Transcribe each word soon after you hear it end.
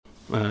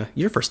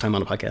your first time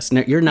on a podcast.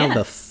 Now, you're now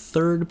the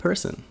third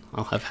person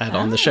I'll have had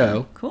on the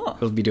show. Cool.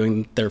 Who'll be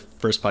doing their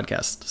first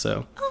podcast.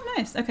 So. Oh,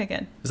 nice. Okay,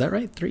 good. Is that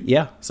right? 3?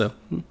 Yeah. So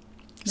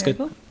it's Very good.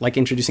 Cool. Like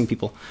introducing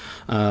people.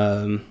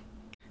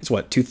 It's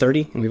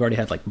 2:30 and we've already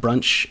had like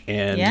brunch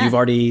and you've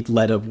already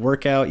led a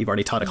workout. You've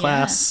already taught a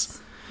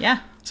class. Yeah.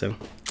 So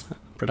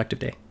productive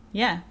day.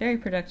 Yeah, very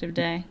productive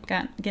day.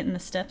 Getting the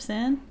steps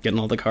in. Getting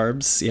all the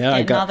carbs. Yeah,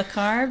 Getting all the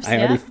carbs. I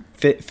already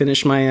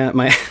finished my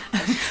my.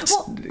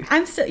 Well,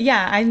 I'm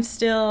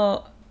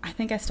still. I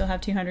think I still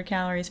have 200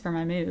 calories for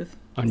my move.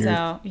 On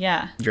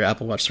your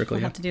Apple Watch circle.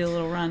 I'll have to do a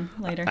little run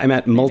later. I'm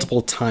at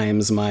multiple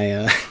times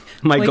my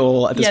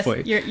goal at this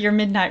point. Your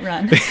midnight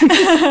run.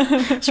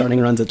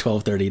 Starting runs at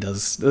 12:30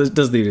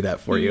 does do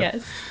that for you.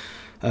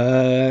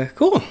 Yes.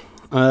 Cool.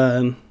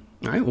 All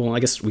right. Well, I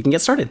guess we can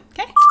get started.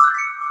 Okay.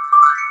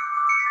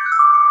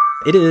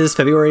 It is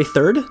February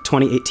 3rd,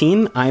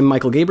 2018. I'm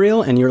Michael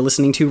Gabriel, and you're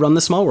listening to Run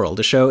the Small World,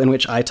 a show in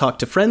which I talk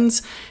to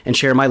friends and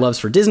share my loves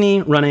for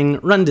Disney, running,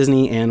 Run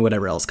Disney, and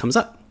whatever else comes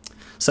up.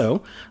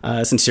 So,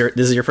 since this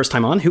is your first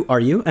time on, who are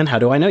you and how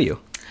do I know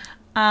you?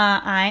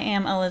 I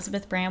am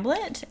Elizabeth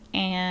Bramblett,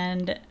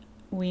 and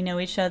we know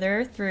each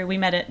other we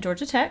met at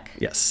Georgia Tech.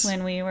 Yes.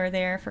 When we were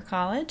there for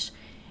college.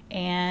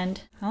 And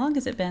how long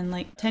has it been?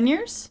 Like 10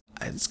 years?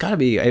 It's got to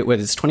be.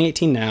 It's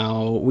 2018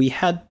 now. We've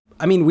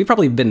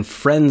probably been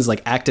friends,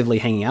 like actively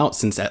hanging out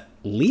since at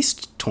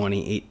least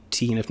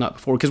 2018, if not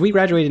before, because we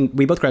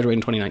both graduated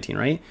in 2019,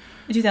 right?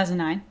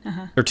 2009.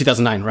 Uh-huh. Or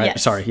 2009, right?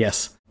 Yes. Sorry,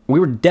 yes. We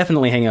were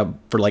definitely hanging out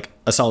for like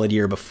a solid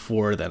year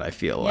before then, I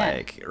feel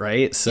like,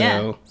 right?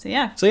 So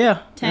yeah.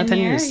 10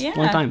 years. Yeah.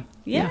 Long time.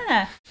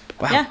 Yeah.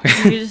 Wow. Yeah.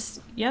 We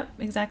just,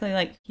 exactly.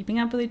 Like keeping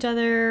up with each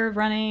other,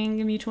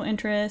 running, mutual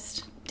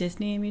interest,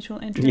 Disney, mutual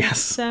interest. Yes.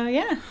 So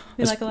yeah,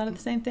 we like a lot of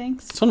the same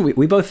things. It's fun.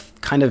 We both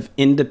kind of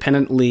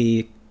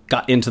independently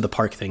got into the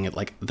park thing at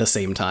like the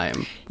same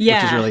time, which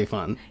is really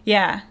fun.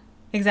 Yeah,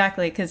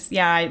 exactly. Because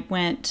I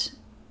went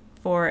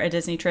for a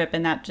Disney trip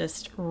and that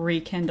just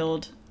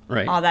rekindled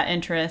all that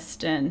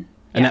interest. And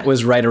that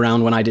was right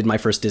around when I did my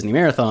first Disney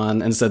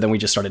marathon. And so then we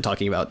just started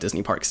talking about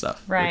Disney park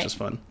stuff, which is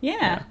fun.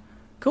 Yeah.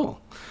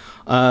 Cool.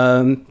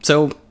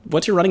 So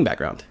what's your running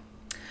background?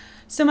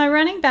 So my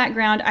running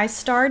background, I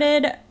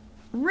started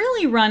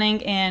really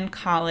running in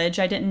college.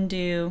 I didn't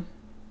do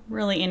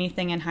really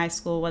anything in high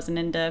school, wasn't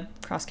into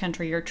cross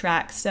country or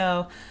track.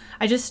 So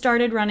I just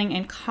started running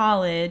in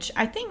college.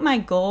 I think my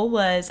goal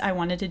was I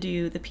wanted to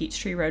do the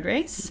Peachtree Road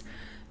Race.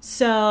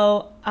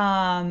 So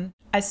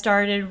I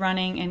started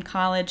running in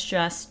college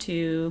just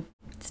to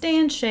stay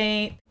in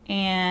shape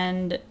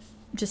and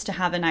just to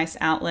have a nice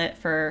outlet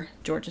for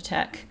Georgia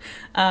Tech.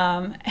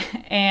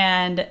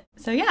 And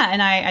so,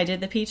 and I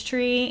did the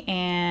Peachtree,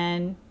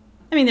 and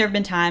I mean, there have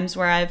been times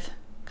where I've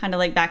kind of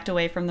like backed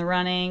away from the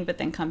running, but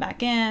then come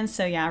back in.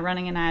 So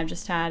running and I have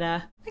just had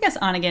a, I guess,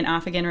 on again,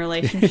 off again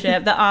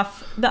relationship. the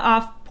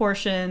off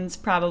portions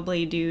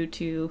probably due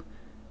to,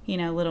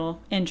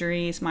 little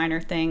injuries, minor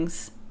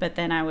things. But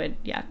then I would,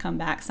 come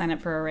back, sign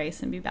up for a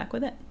race and be back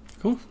with it.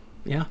 Cool.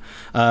 Yeah.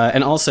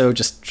 And also,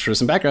 just for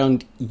some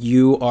background,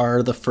 you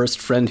are the first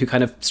friend who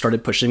kind of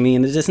started pushing me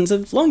in the distance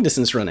of long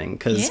distance running.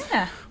 Because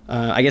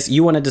I guess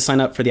you wanted to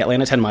sign up for the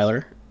Atlanta 10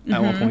 miler at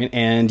one point,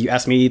 and you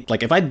asked me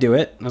like if I'd do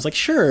it, and I was like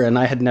sure, and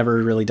I had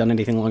never really done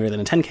anything longer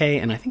than a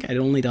 10K, and I think I'd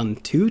only done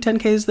 2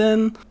 10Ks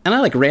then, and I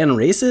like ran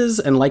races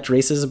and liked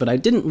races, but I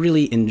didn't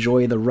really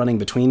enjoy the running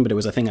between, but it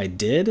was a thing I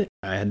did.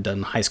 I had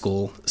done high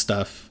school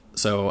stuff,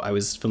 so I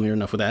was familiar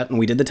enough with that, and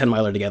we did the 10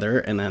 miler together,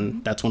 and then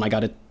that's when I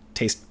got a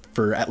taste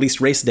for at least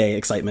race day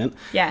excitement.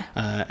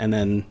 And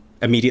then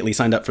immediately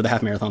signed up for the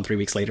half marathon 3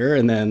 weeks later,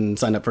 and then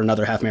signed up for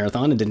another half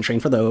marathon and didn't train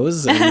for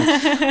those.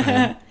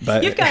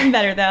 But you've gotten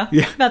better though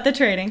about the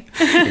training.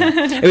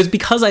 It was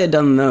because I had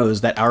done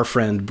those that our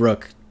friend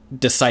Brooke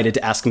decided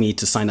to ask me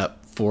to sign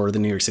up for the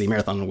New York City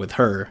Marathon with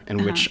her,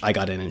 in which I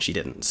got in and she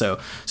didn't. So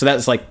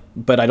that's like,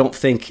 but I don't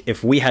think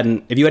if you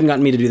hadn't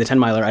gotten me to do the 10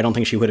 miler, I don't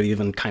think she would have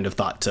even kind of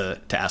thought to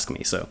ask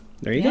me. So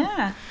there you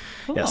go.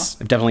 Cool. Yes,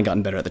 I've definitely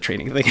gotten better at the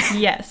training thing.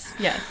 Yes.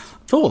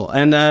 Cool.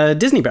 And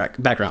Disney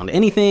background.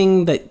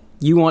 Anything that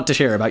you want to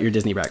share about your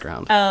Disney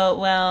background? Oh,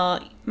 well,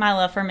 my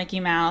love for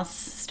Mickey Mouse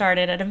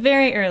started at a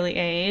very early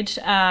age.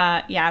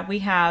 We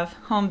have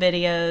home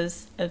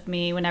videos of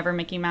me whenever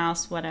Mickey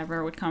Mouse,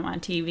 whatever, would come on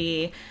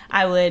TV.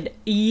 I would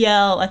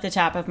yell at the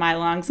top of my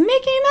lungs,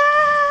 Mickey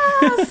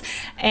Mouse!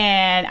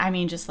 And I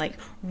mean, just like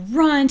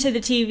run to the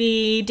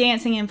TV,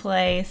 dancing in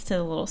place to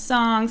the little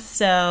songs.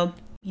 So,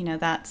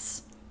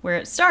 that's where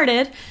it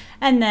started.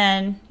 And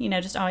then,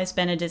 just always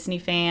been a Disney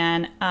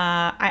fan.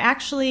 I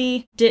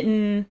actually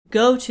didn't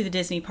go to the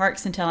Disney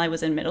parks until I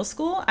was in middle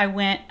school. I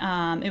went,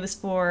 it was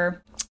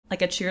for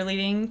like a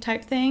cheerleading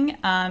type thing.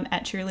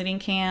 At cheerleading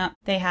camp,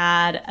 they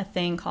had a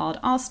thing called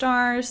All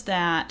Stars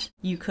that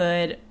you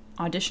could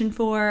audition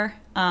for.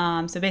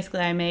 So basically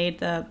I made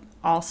the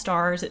All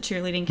Stars at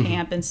cheerleading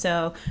camp. And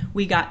so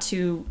we got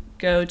to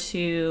go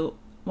to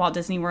Walt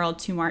Disney World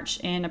to march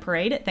in a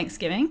parade at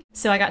Thanksgiving.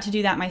 So I got to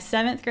do that my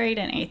 7th grade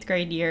and 8th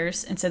grade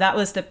years. And so that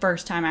was the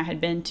first time I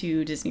had been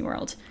to Disney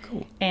World.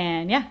 Cool.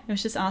 And yeah, it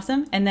was just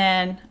awesome. And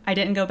then I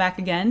didn't go back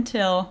again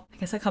till, I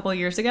guess, a couple of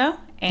years ago.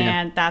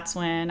 And that's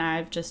when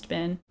I've just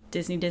been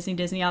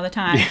Disney all the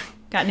time. Yeah.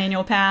 Got an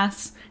annual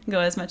pass,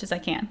 go as much as I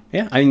can.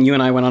 Yeah, I mean, you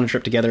and I went on a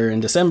trip together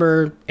in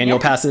December. Annual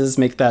passes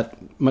make that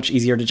much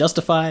easier to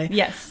justify.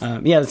 Yes.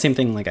 The same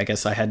thing. Like, I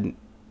guess I had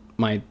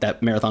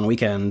that marathon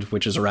weekend,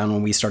 which is around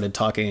when we started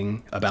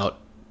talking about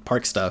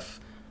park stuff,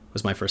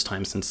 was my first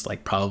time since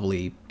like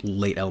probably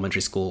late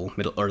elementary school,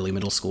 early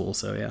middle school.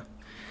 So yeah,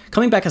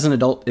 coming back as an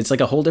adult, it's like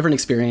a whole different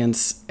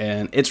experience,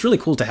 and it's really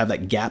cool to have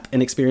that gap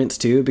in experience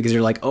too, because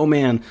you're like, oh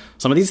man,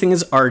 some of these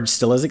things are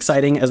still as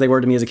exciting as they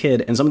were to me as a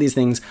kid, and some of these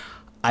things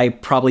I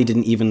probably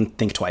didn't even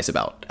think twice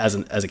about as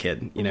a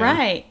kid, you know?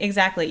 Right,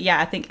 exactly.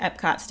 Yeah, I think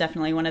Epcot's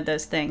definitely one of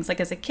those things.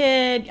 Like as a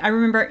kid, I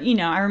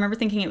remember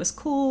thinking it was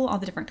cool, all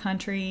the different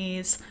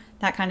countries,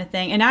 that kind of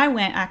thing. And I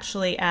went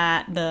actually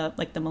at the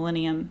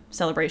Millennium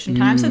Celebration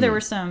time, so there were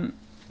some,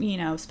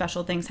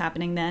 special things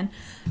happening then.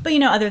 But,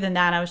 other than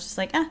that, I was just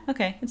like,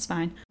 okay, it's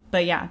fine.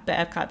 But yeah,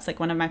 Epcot's like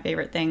one of my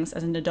favorite things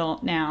as an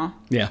adult now.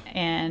 Yeah.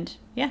 And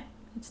yeah.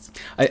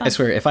 I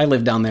swear, if I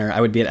lived down there,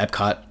 I would be at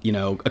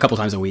Epcot, a couple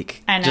times a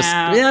week. I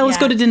know. Let's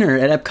go to dinner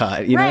at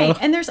Epcot, you know? Right,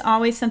 and there's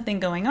always something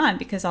going on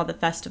because all the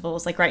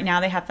festivals, like right now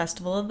they have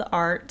Festival of the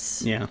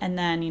Arts. Yeah. And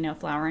then,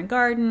 Flower and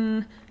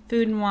Garden,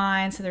 Food and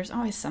Wine. So there's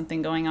always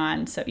something going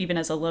on. So even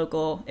as a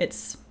local,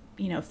 it's,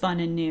 fun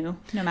and new,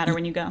 no matter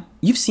when you go.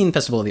 You've seen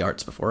Festival of the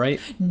Arts before,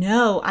 right?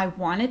 No, I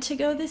wanted to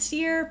go this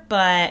year,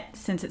 but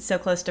since it's so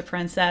close to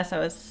Princess,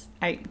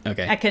 I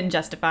couldn't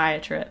justify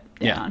a trip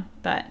down.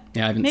 But I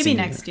haven't maybe seen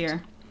next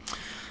year.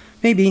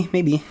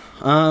 Maybe.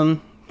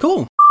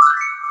 Cool.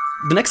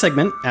 The next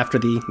segment, after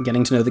the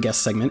getting to know the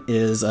guest segment,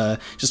 is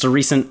just a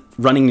recent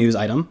running news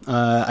item.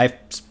 I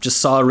just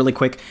saw really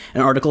quick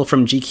an article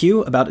from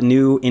GQ about a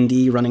new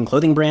indie running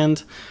clothing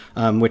brand,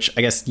 which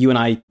I guess you and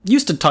I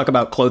used to talk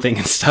about clothing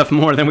and stuff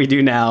more than we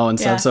do now and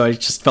stuff. So I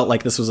just felt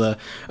like this was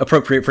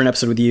appropriate for an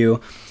episode with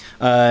you.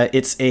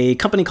 It's a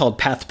company called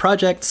Path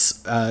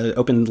Projects,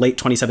 opened late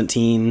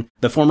 2017.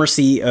 The former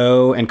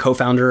CEO and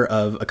co-founder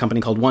of a company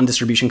called One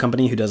Distribution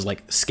Company, who does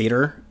like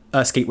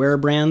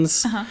skatewear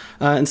brands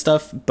and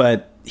stuff.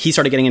 But he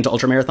started getting into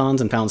ultramarathons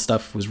and found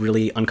stuff was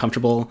really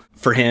uncomfortable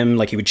for him.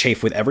 Like he would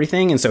chafe with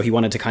everything. And so he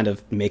wanted to kind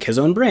of make his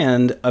own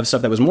brand of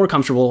stuff that was more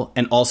comfortable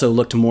and also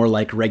looked more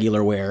like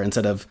regular wear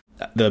instead of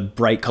the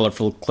bright,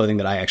 colorful clothing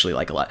that I actually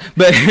like a lot.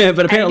 But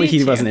apparently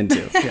he wasn't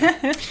into.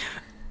 Yeah.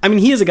 I mean,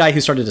 he is a guy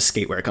who started a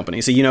skatewear company,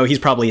 so he's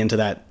probably into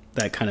that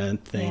kind of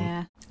thing.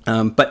 Yeah.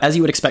 But as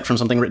you would expect from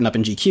something written up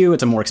in GQ,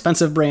 it's a more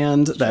expensive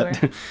brand. Sure.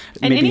 That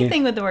and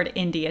anything with the word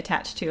indie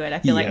attached to it, I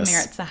feel like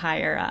merits a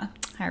higher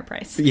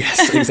price.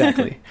 Yes,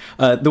 exactly.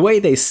 The way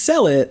they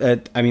sell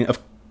it,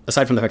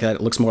 aside from the fact that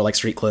it looks more like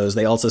street clothes,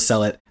 they also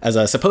sell it as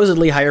a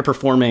supposedly higher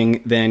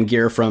performing than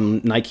gear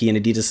from Nike and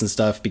Adidas and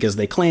stuff, because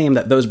they claim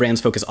that those brands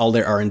focus all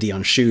their R&D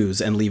on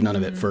shoes and leave none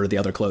of it for the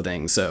other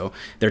clothing. So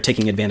they're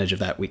taking advantage of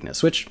that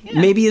weakness, which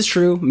maybe is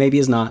true, maybe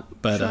is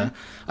not. But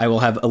I will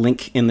have a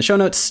link in the show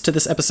notes to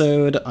this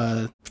episode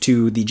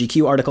to the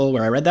GQ article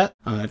where I read that.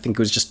 I think it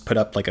was just put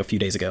up like a few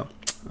days ago.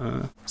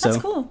 That's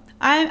cool.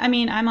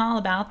 I'm all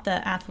about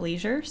the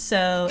athleisure.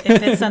 So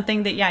if it's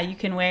something that, you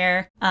can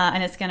wear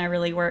and it's going to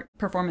really work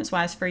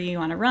performance-wise for you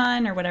on a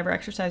run or whatever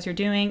exercise you're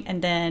doing,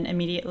 and then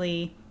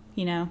immediately,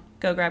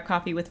 go grab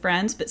coffee with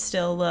friends, but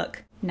still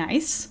look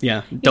nice.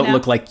 Yeah. Don't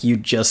look like you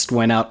just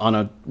went out on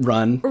a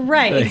run.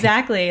 Right.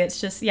 Exactly. It's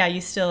just,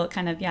 you still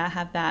kind of,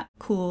 have that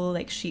cool,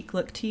 like chic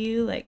look to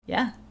you. Like,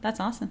 that's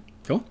awesome.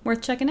 Cool.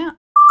 Worth checking out.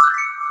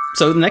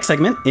 So the next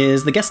segment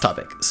is the guest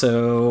topic.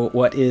 So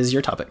what is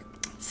your topic?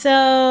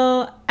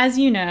 So, as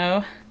you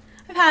know,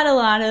 I've had a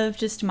lot of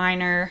just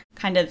minor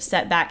kind of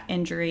setback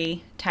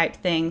injury type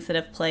things that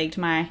have plagued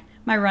my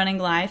running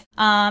life.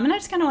 And I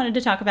just kind of wanted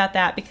to talk about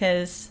that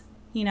because,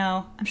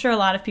 I'm sure a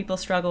lot of people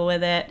struggle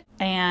with it.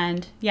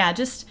 And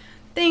just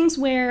things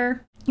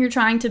where you're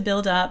trying to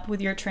build up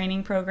with your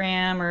training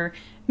program, or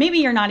maybe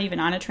you're not even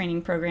on a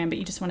training program, but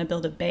you just want to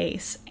build a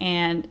base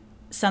and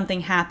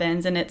something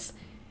happens and it's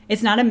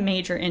not a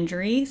major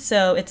injury.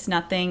 So it's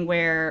nothing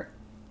where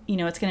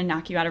it's going to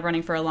knock you out of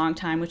running for a long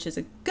time, which is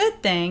a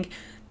good thing.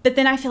 But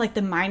then I feel like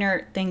the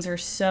minor things are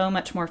so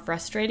much more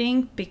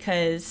frustrating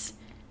because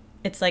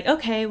it's like,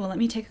 okay, well, let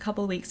me take a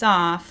couple of weeks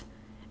off.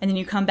 And then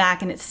you come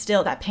back and it's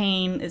still, that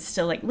pain is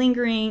still like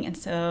lingering. And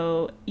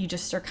so you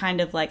just are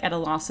kind of like at a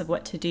loss of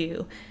what to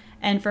do.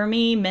 And for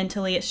me,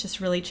 mentally, it's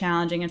just really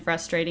challenging and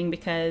frustrating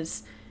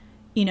because,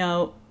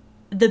 the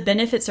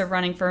benefits of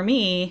running for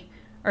me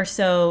are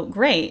so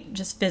great.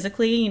 Just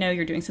physically,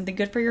 you're doing something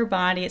good for your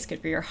body. It's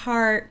good for your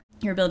heart.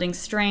 You're building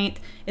strength.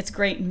 It's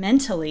great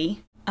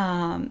mentally.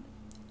 But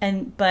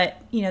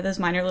those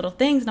minor little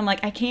things, and I'm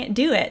like, I can't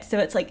do it. So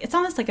it's like, it's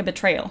almost like a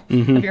betrayal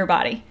of your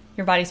body.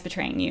 Your body's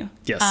betraying you.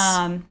 Yes.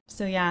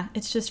 So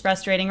it's just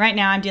frustrating. Right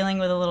now I'm dealing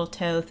with a little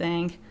toe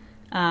thing,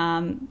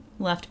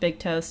 left big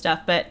toe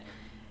stuff, but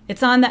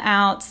it's on the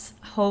outs.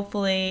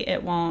 Hopefully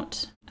it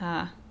won't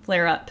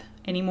flare up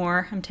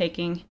anymore. I'm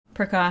taking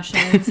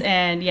precautions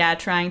and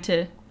trying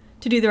to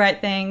do the right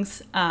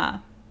things.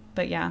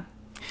 But yeah.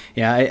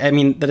 Yeah, I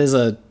mean, that is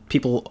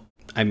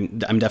I'm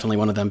definitely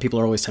one of them. People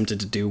are always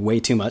tempted to do way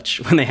too much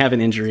when they have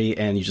an injury,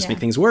 and you just make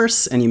things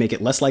worse, and you make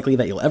it less likely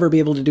that you'll ever be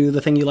able to do the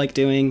thing you like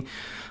doing.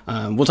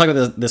 We'll talk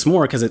about this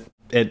more because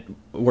it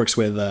works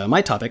with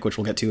my topic, which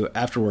we'll get to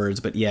afterwards.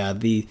 But yeah,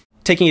 the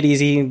taking it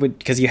easy,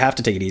 because you have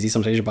to take it easy.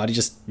 Sometimes your body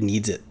just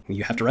needs it.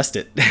 You have to rest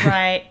it.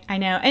 Right. I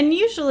know. And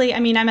usually, I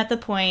mean, I'm at the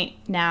point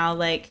now,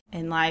 like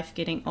in life,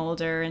 getting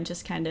older and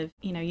just kind of,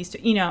 used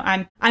to,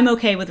 I'm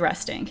okay with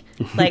resting.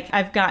 Like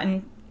I've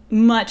gotten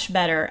much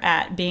better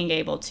at being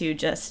able to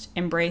just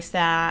embrace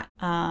that.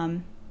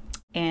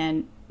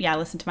 And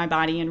listen to my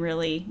body and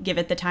really give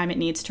it the time it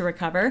needs to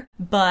recover.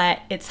 But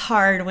it's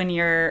hard when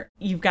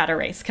you've got a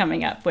race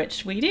coming up,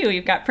 which we do.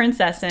 You've got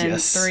Princess in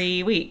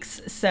 3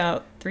 weeks.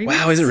 So 3 weeks.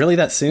 Wow, is it really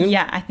that soon?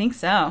 Yeah, I think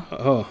so.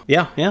 Oh,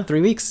 yeah,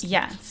 3 weeks.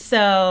 Yeah.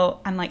 So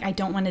I'm like, I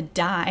don't want to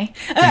die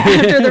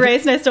after the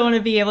race, and I still want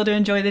to be able to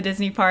enjoy the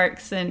Disney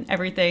parks and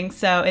everything.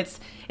 So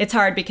it's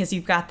hard because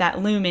you've got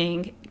that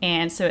looming,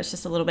 and so it's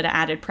just a little bit of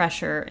added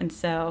pressure. And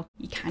so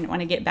you kind of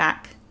want to get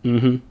back.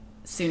 Mm-hmm.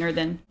 Sooner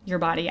than your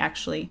body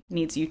actually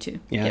needs you to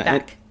get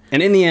back.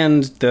 And in the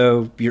end,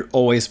 though, you're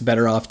always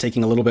better off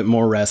taking a little bit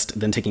more rest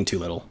than taking too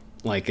little.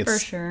 Like it's for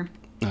sure.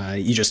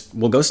 You just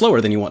will go slower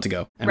than you want to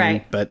go. I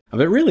mean, but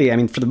really, I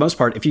mean, for the most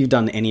part, if you've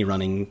done any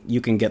running, you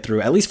can get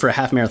through, at least for a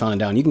half marathon and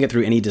down, you can get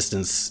through any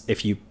distance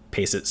if you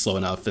pace it slow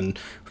enough and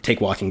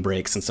take walking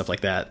breaks and stuff like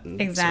that.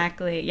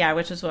 Exactly. So, yeah,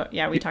 which is what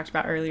we talked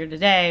about earlier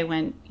today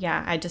when,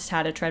 I just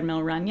had a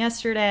treadmill run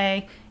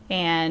yesterday.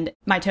 And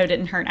my toe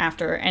didn't hurt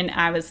after. And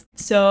I was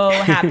so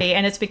happy.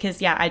 And it's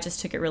because, I just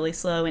took it really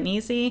slow and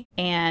easy.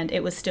 And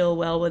it was still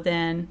well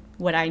within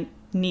what I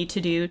need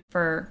to do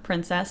for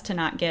Princess to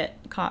not get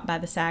caught by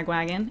the sag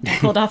wagon and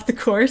pulled off the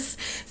course.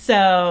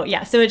 So,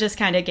 so it just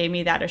kind of gave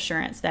me that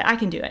assurance that I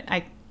can do it.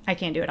 I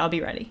can do it. I'll be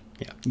ready.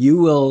 Yeah. You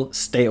will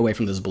stay away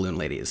from those balloon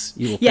ladies.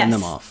 You will fend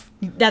them off.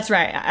 That's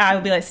right. I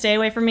will be like, stay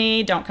away from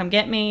me. Don't come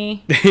get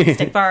me.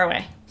 Stay far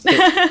away.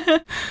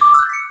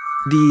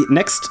 The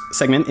next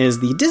segment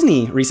is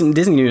the recent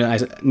Disney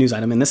news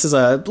item, and this is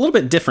a little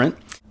bit different.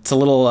 It's a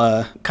little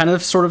kind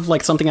of sort of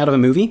like something out of a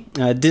movie.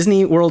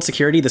 Disney World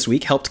Security this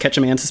week helped catch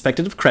a man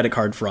suspected of credit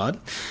card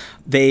fraud.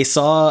 They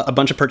saw a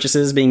bunch of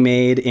purchases being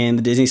made in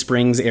the Disney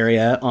Springs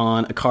area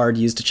on a card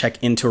used to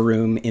check into a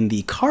room in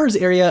the Cars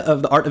area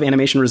of the Art of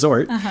Animation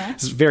Resort.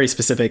 This is very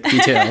specific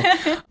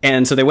detail.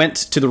 And so they went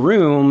to the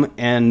room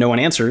and no one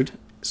answered.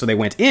 So they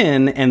went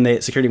in and the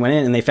security went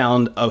in and they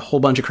found a whole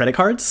bunch of credit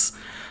cards.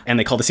 And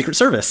they called the Secret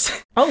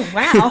Service. Oh,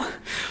 wow.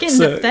 Getting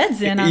the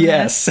feds in on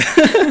this.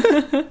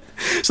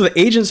 So the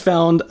agents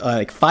found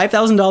like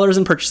 $5,000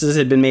 in purchases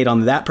had been made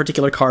on that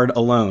particular card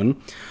alone,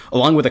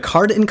 along with a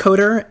card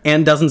encoder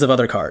and dozens of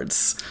other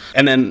cards.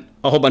 And then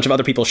a whole bunch of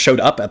other people showed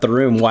up at the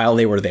room while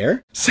they were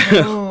there. So,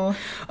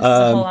 this is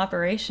a whole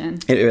operation.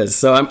 It is.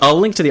 So I'll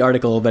link to the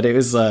article, but it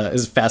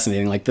was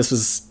fascinating. Like this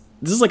is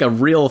like a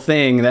real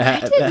thing that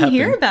happened. I didn't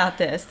hear about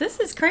this. This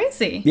is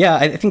crazy. Yeah,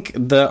 I think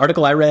the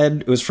article I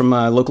read, it was from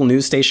a local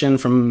news station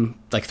from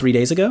like 3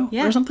 days ago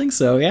or something.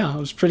 So yeah, it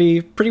was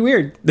pretty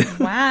weird.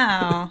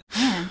 Wow.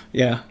 Man.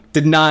 Yeah.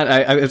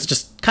 I was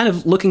just kind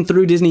of looking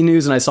through Disney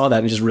news and I saw that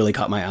and it just really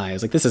caught my eye. I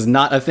was like, this is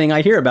not a thing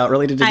I hear about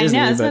related to Disney.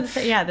 I know, I was about to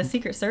say, the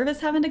Secret Service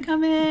having to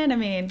come in. I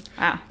mean,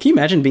 wow. Can you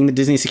imagine being the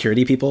Disney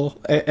security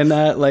people and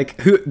that, like,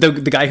 who the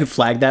guy who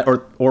flagged that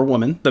or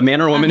woman, the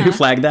man or woman who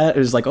flagged that, it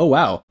was like, oh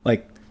wow,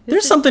 like,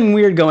 there's something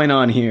weird going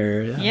on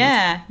here.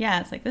 Yeah.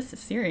 It's like, this is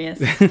serious.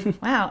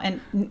 Wow.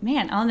 And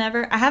man,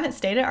 I haven't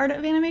stayed at Art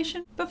of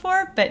Animation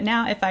before, but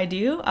now if I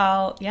do,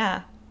 I'll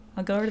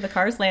go over to the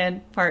Cars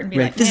Land part and be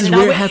like, this is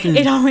where it happened.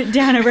 It all went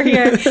down over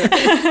here.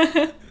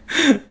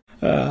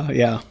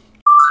 Yeah.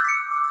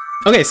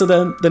 Okay, so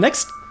the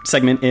next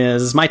segment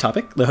is my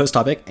topic, the host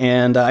topic,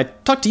 and I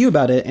talked to you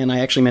about it, and I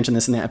actually mentioned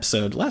this in the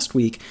episode last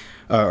week,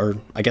 or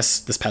I guess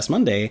this past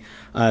Monday,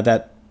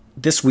 that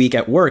this week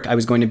at work, I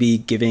was going to be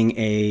giving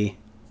a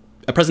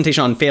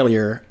presentation on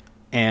failure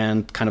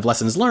and kind of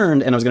lessons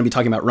learned, and I was going to be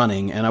talking about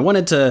running. And I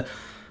wanted to,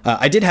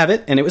 I did have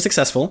it, and it was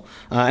successful.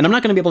 And I'm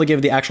not going to be able to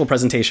give the actual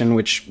presentation,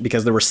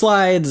 because there were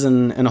slides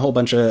and a whole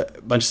bunch of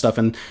stuff.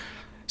 And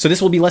so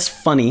this will be less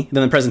funny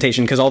than the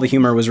presentation because all the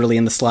humor was really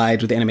in the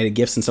slides with the animated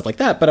GIFs and stuff like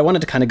that. But I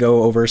wanted to kind of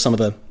go over some of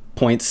the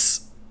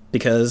points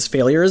because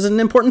failure is an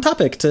important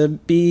topic to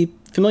be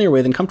familiar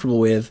with and comfortable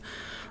with.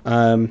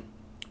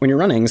 When you're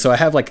running. So I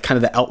have like kind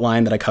of the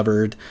outline that I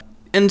covered,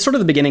 and sort of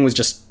the beginning was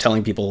just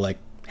telling people like,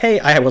 hey,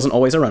 I wasn't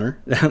always a runner.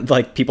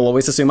 Like people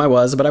always assume I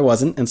was, but I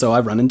wasn't. And so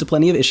I've run into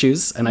plenty of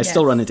issues and I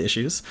still run into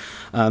issues.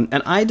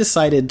 And I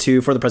decided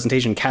to, for the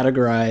presentation,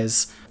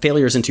 categorize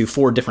failures into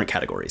 4 different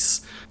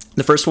categories.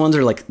 The first ones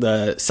are like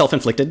the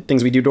self-inflicted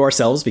things we do to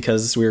ourselves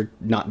because we're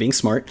not being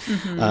smart.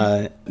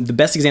 Mm-hmm. The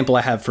best example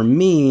I have for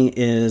me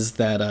is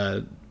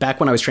that, back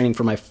when I was training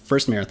for my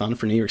first marathon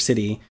for New York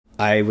City,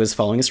 I was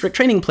following a strict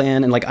training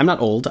plan, and like, I'm not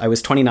old. I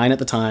was 29 at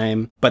the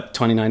time, but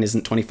 29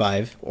 isn't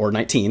 25 or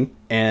 19.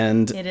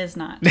 And it is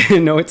not.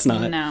 No, it's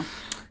not. No.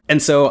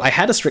 And so I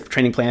had a strict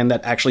training plan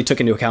that actually took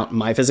into account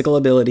my physical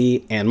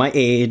ability and my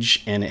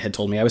age, and it had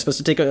told me I was supposed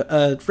to take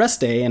a rest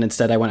day, and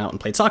instead I went out and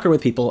played soccer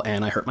with people,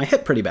 and I hurt my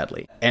hip pretty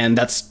badly. And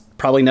that's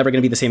probably never going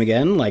to be the same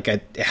again. Like,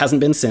 it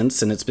hasn't been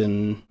since, and it's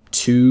been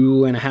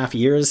 2.5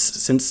 years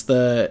since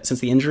the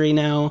injury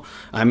now.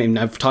 I mean,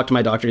 I've talked to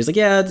my doctor. He's like,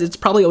 yeah, it's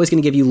probably always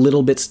going to give you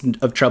little bits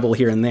of trouble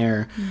here and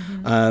there.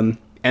 Mm-hmm.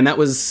 And that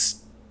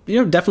was,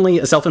 definitely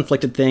a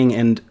self-inflicted thing.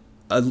 And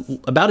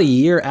about a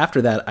year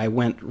after that, I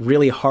went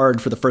really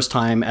hard for the first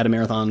time at a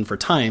marathon for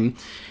time,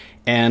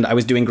 and I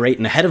was doing great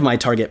and ahead of my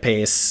target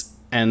pace.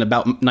 And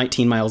about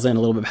 19 miles in, a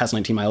little bit past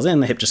 19 miles in,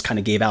 the hip just kind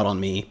of gave out on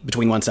me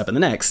between one step and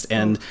the next.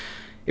 And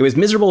it was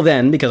miserable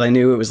then, because I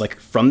knew it was like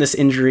from this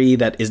injury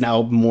that is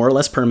now more or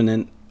less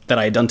permanent that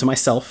I had done to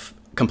myself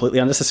completely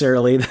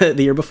unnecessarily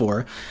the year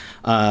before.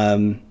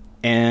 So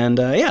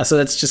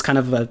that's just kind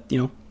of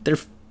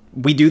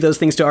we do those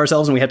things to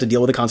ourselves, and we have to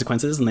deal with the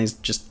consequences, and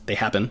they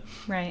happen.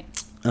 Right.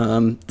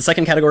 The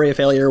second category of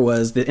failure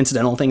was the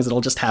incidental things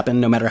that'll just happen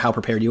no matter how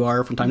prepared you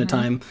are from time to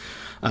time.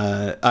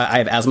 I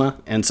have asthma,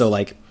 and so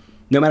like,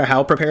 no matter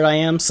how prepared I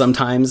am,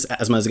 sometimes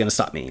asthma is going to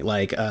stop me.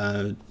 Like,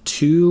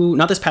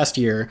 not this past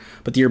year,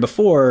 but the year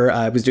before,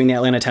 I was doing the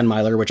Atlanta 10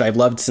 miler, which I've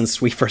loved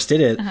since we first did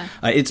it.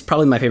 It's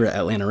probably my favorite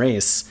Atlanta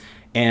race.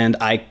 And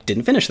I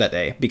didn't finish that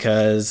day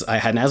because I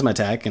had an asthma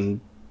attack. And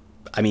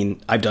I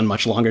mean, I've done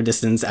much longer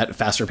distance at a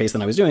faster pace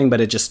than I was doing,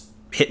 but it just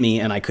hit me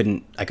and I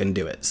couldn't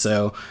do it.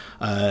 So,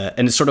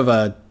 and it's sort of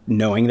a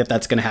knowing that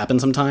that's going to happen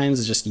sometimes.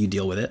 It's just, you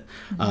deal with it.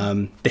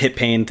 The hip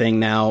pain thing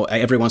now,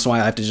 every once in a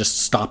while I have to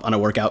just stop on a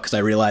workout because I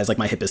realize like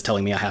my hip is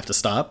telling me I have to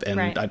stop,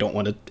 and I don't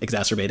want to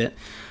exacerbate it.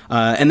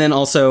 And then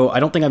also, I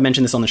don't think I've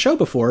mentioned this on the show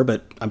before,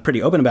 but I'm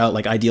pretty open about,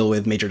 like, I deal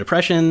with major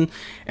depression.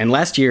 And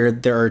last year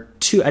there are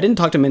I didn't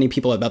talk to many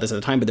people about this at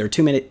the time, but there are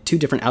two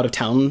different out of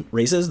town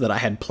races that I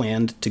had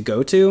planned to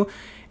go to.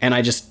 And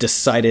I just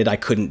decided I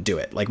couldn't do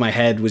it. Like, my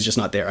head was just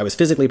not there. I was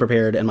physically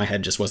prepared and my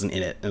head just wasn't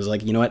in it. I was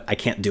like, you know what? I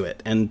can't do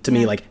it. And to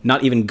me, like,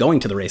 not even going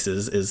to the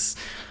races is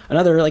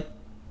another, like,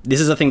 this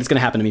is a thing that's going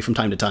to happen to me from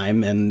time to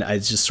time. And I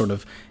just sort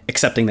of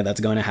accepting that that's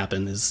going to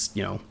happen is,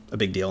 a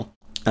big deal.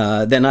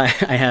 Then I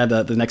had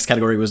the next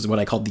category was what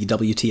I called the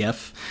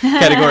WTF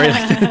category,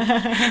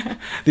 like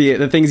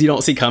the things you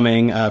don't see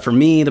coming. For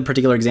me, the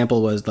particular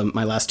example was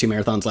my last 2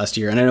 marathons last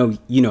year. And I know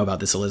you know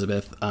about this,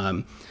 Elizabeth.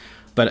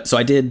 But so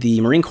I did the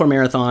Marine Corps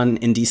Marathon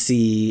in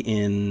DC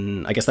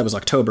in, I guess that was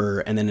October.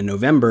 And then in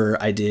November,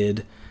 I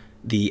did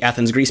the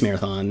Athens, Greece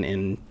Marathon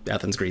in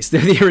Athens, Greece,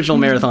 the original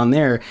marathon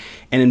there.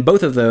 And in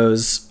both of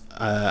those,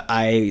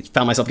 I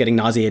found myself getting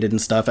nauseated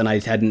and stuff. And I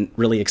hadn't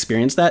really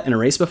experienced that in a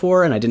race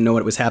before. And I didn't know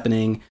what was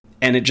happening.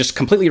 And it just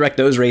completely wrecked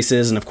those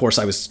races. And of course,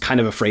 I was kind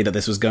of afraid that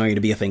this was going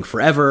to be a thing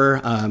forever.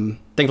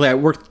 Thankfully, I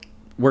worked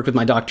with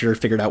my doctor,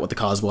 figured out what the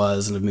cause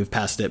was, and have moved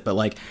past it. But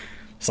like,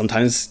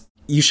 sometimes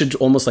you should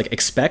almost like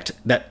expect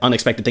that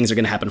unexpected things are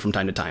going to happen from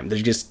time to time.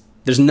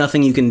 There's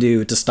nothing you can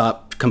do to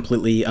stop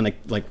completely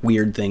like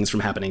weird things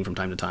from happening from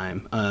time to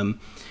time.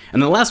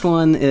 And the last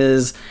one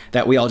is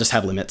that we all just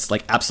have limits,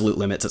 like absolute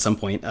limits at some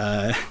point.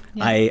 I'm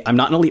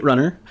not an elite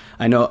runner.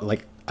 I know,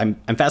 like, I'm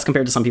fast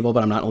compared to some people,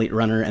 but I'm not an elite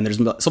runner. And there's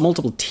so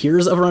multiple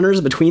tiers of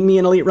runners between me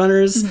and elite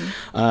runners.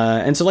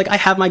 And so like, I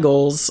have my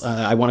goals.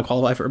 I want to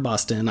qualify for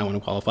Boston. I want to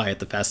qualify at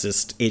the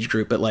fastest age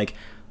group, but like,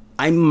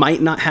 I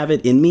might not have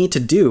it in me to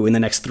do in the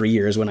next 3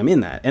 years when I'm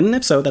in that. And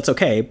if so, that's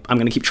okay. I'm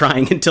going to keep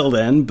trying until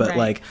then.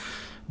 But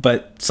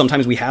but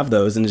sometimes we have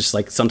those, and it's just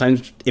like,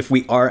 sometimes if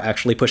we are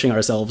actually pushing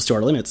ourselves to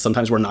our limits,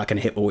 sometimes we're not going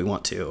to hit what we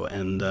want to.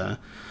 And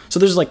so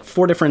there's like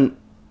 4 different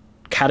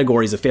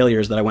categories of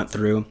failures that I went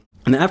through.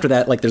 And then after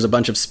that, like, there's a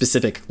bunch of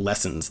specific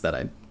lessons that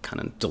I kind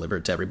of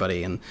delivered to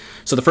everybody. And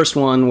so the first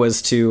one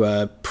was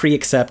to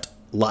pre-accept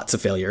lots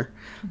of failure.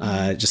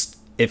 Just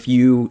if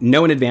you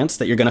know in advance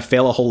that you're going to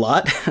fail a whole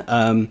lot,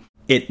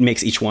 it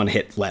makes each one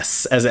hit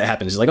less as it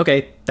happens. It's like,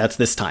 okay, that's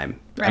this time.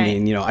 Right. I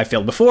mean, I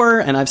failed before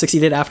and I've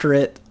succeeded after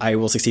it. I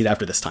will succeed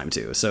after this time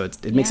too. So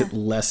it makes it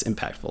less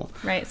impactful.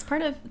 Right.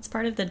 It's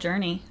part of the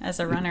journey as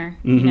a runner,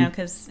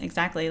 because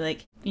exactly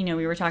like,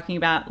 we were talking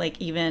about like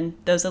even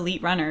those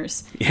elite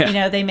runners,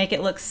 they make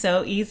it look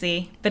so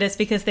easy, but it's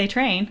because they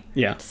train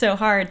so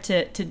hard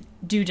to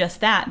do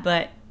just that.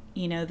 But,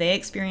 they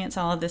experience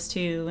all of this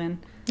too. And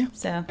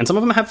so, and some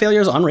of them have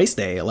failures on race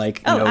day.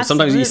 Like,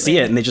 sometimes you see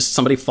it and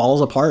somebody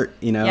falls apart,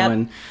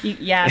 and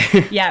it's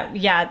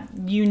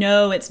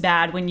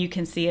bad when you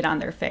can see it on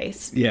their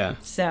face. Yeah.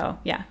 So,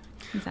 yeah,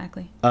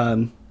 exactly.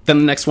 Then the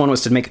next one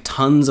was to make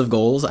tons of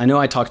goals. I know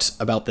I talked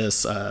about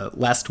this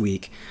last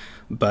week,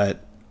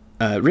 but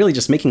really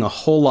just making a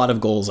whole lot of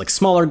goals, like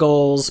smaller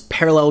goals,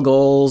 parallel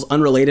goals,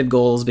 unrelated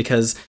goals,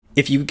 because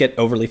if you get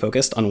overly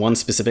focused on one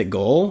specific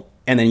goal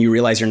and then you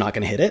realize you're not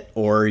going to hit it,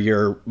 or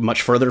you're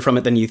much further from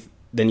it than you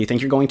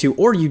think you're going to,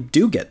 or you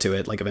do get to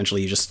it, like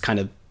eventually you just kind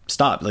of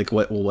stop, like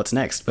what's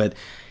next. But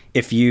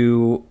if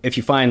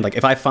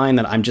I find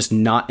that I'm just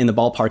not in the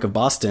ballpark of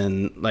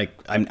Boston, like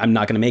I'm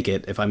not going to make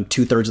it. If I'm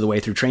 2/3 of the way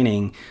through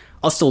training,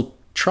 I'll still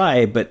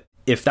try. But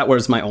if that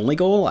was my only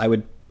goal, I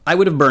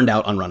would have burned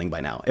out on running by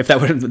now if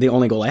that were the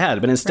only goal I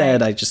had. But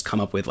instead, I just come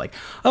up with like,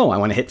 oh, I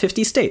want to hit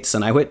 50 states.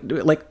 And I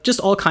would like just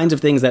all kinds of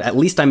things that at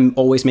least I'm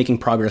always making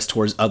progress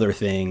towards other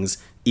things,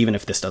 even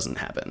if this doesn't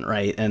happen.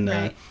 Right. And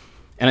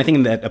I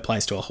think that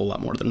applies to a whole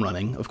lot more than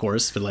running, of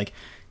course. But like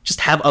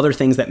just have other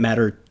things that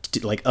matter,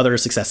 like other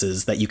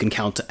successes that you can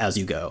count as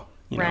you go.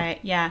 You know? Right.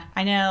 Yeah.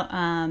 I know.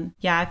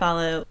 I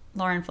follow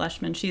Lauren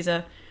Fleshman. She's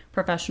a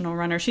professional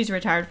runner. She's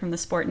retired from the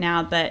sport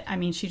now, but I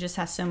mean, she just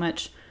has so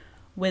much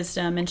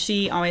wisdom. And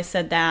she always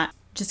said that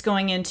just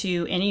going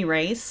into any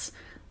race,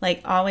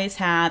 like always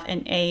have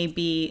an A,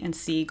 B, and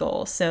C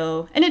goal.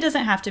 So, and it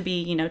doesn't have to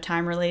be,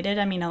 time related.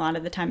 I mean, a lot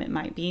of the time it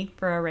might be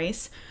for a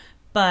race,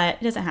 but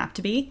it doesn't have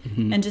to be.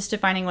 Mm-hmm. And just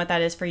defining what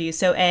that is for you.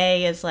 So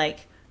A is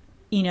like,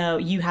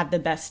 you have the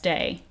best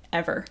day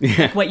ever,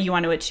 like what you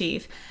want to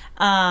achieve.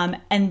 And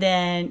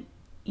then,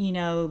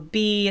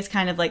 B is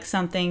kind of like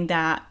something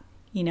that,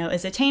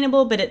 is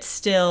attainable, but it's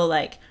still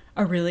like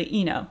a really,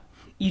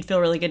 you'd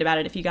feel really good about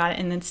it if you got it.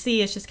 And then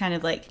C is just kind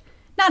of like,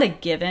 not a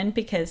given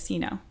because,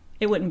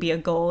 it wouldn't be a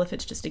goal if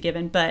it's just a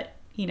given, but,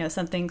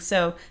 something.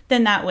 So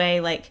then that way,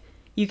 like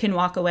you can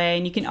walk away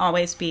and you can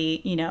always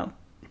be,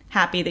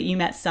 happy that you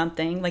met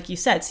something, like you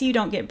said, so you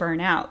don't get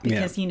burnt out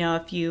because,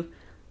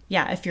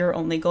 if your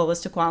only goal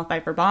is to qualify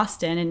for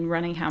Boston and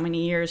running how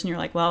many years and you're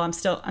like, well, I'm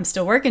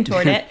still working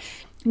toward it,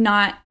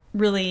 not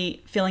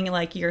really feeling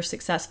like you're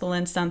successful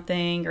in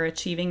something or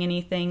achieving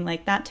anything,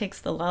 like that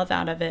takes the love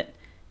out of it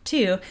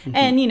too. Mm-hmm.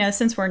 And,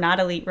 since we're not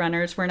elite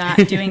runners, we're not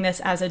doing this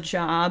as a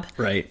job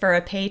for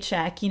a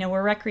paycheck,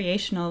 we're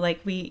recreational,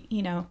 like we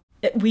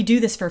do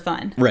this for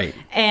fun. Right.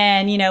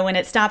 And, when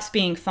it stops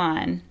being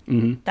fun,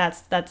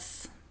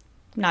 that's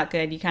not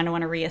good. You kind of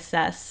want to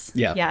reassess.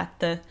 Yeah.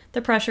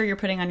 The pressure you're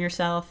putting on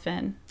yourself,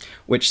 and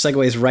which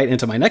segues right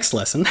into my next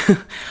lesson,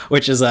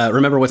 which is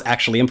remember what's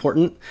actually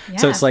important. Yeah.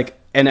 So it's like,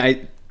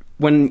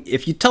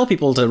 if you tell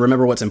people to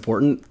remember what's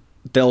important,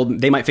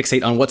 they might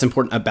fixate on what's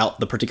important about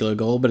the particular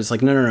goal, but it's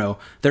like, no.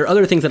 There are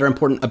other things that are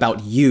important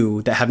about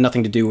you that have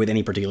nothing to do with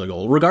any particular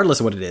goal, regardless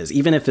of what it is.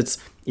 Even if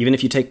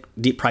you take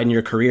deep pride in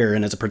your career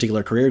and it's a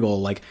particular career goal,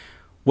 like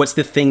what's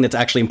the thing that's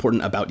actually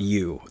important about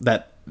you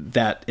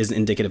that is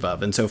indicative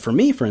of. And so for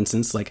me, for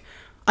instance, like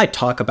I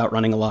talk about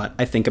running a lot.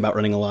 I think about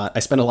running a lot. I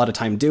spend a lot of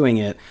time doing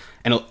it.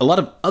 And a lot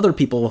of other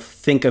people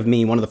think of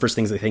me, one of the first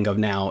things they think of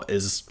now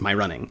is my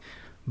running.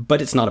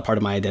 But it's not a part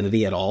of my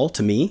identity at all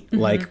to me. Mm-hmm.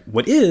 Like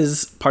what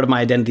is part of my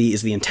identity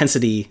is the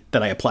intensity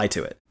that I apply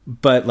to it.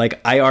 But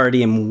like I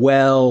already am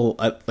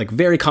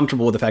very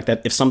comfortable with the fact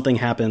that if something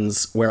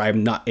happens where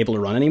I'm not able to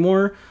run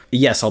anymore,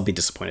 yes, I'll be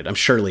disappointed. I'm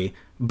surely,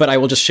 but I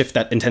will just shift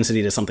that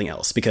intensity to something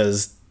else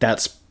because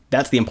that's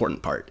the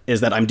important part,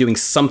 is that I'm doing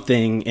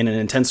something in an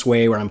intense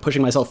way where I'm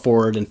pushing myself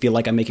forward and feel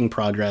like I'm making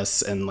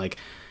progress. And like,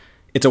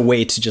 it's a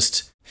way to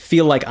just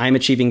feel like I'm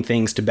achieving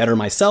things to better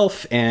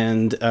myself.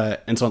 And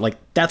so on. Like,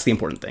 that's the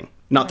important thing,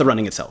 not the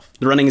running itself.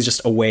 The running is just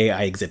a way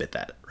I exhibit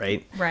that.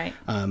 Right. Right.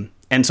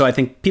 And so I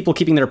think people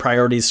keeping their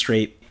priorities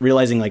straight,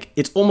 realizing like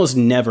it's almost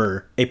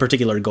never a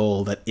particular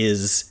goal that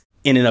is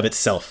in and of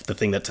itself the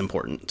thing that's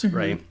important. Mm-hmm.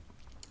 Right.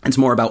 It's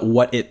more about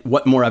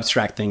what more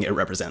abstract thing it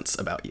represents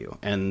about you.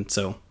 And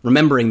so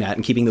remembering that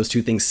and keeping those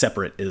two things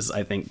separate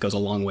I think goes a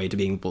long way to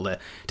being able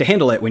to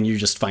handle it when you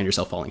just find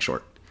yourself falling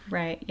short.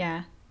 Right.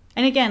 Yeah.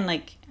 And again,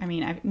 like, I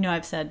mean, I know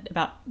I've said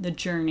about the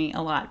journey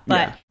a lot,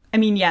 but I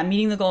mean,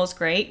 meeting the goal is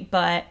great,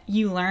 but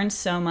you learn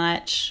so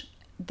much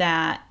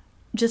that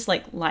just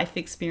like life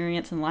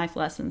experience and life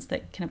lessons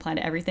that can apply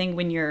to everything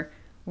when you're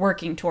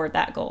working toward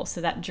that goal. So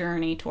that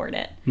journey toward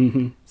it.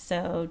 Mm-hmm.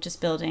 So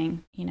just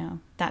building,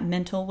 that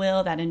mental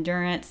will, that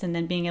endurance, and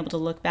then being able to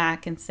look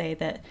back and say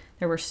that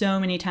there were so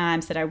many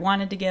times that I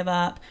wanted to give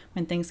up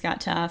when things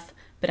got tough,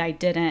 but I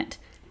didn't.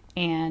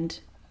 And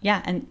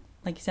and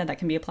like you said, that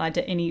can be applied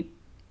to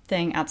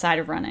anything outside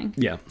of running.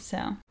 Yeah.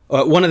 So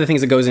one of the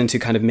things that goes into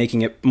kind of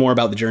making it more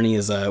about the journey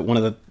is one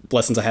of the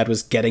lessons I had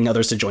was getting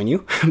others to join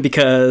you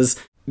because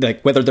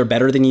like whether they're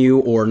better than you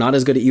or not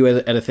as good at you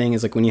at a thing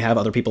is like when you have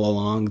other people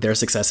along, their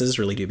successes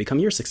really do become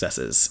your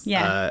successes.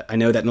 Yeah. I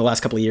know that in the last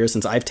couple of years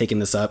since I've taken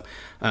this up,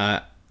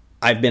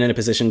 I've been in a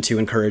position to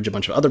encourage a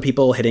bunch of other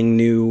people hitting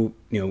new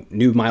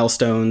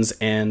milestones.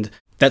 And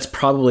that's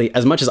probably,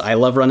 as much as I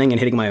love running and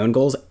hitting my own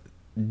goals,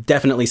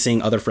 definitely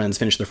seeing other friends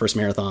finish their first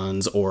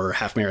marathons or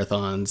half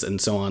marathons and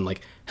so on,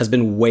 like has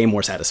been way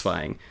more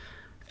satisfying.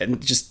 And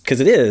just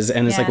because it is.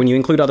 And it's like when you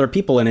include other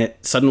people in it,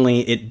 suddenly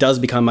it does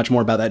become much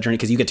more about that journey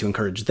because you get to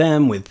encourage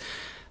them with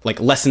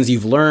like lessons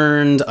you've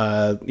learned,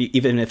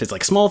 even if it's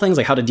like small things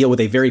like how to deal with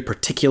a very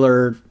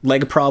particular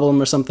leg problem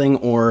or something,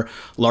 or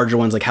larger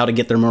ones like how to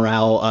get their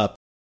morale up,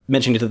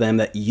 mentioning to them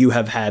that you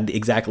have had the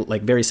exact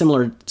like very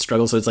similar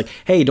struggles. So it's like,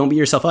 hey, don't beat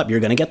yourself up. You're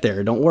going to get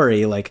there. Don't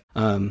worry. Like,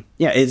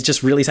 it's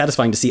just really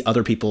satisfying to see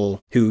other people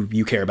who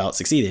you care about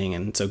succeeding.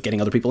 And so getting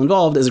other people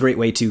involved is a great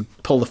way to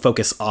pull the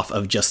focus off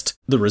of just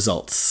the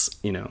results,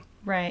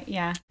 Right.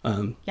 Yeah.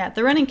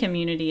 The running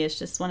community is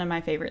just one of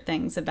my favorite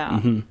things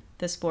about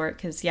the sport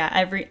because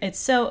it's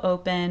so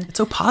open. It's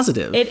so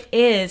positive. It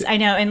is. I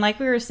know. And like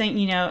we were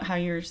saying, how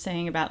you were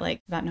saying about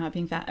not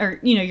being fast, or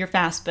you're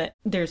fast, but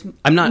there's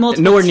I'm not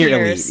nowhere near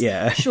elite.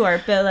 Yeah.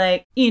 Sure,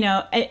 but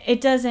it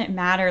doesn't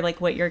matter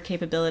what your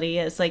capability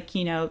is.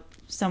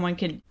 Someone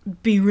could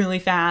be really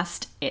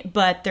fast,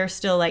 but they're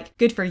still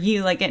good for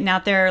you, getting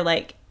out there,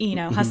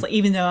 hustling.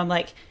 Even though I'm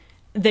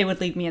they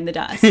would leave me in the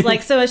dust.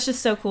 So it's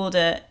just so cool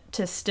to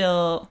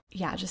still,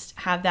 just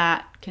have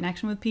that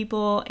connection with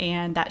people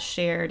and that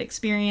shared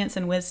experience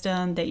and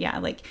wisdom that,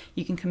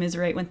 you can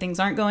commiserate when things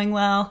aren't going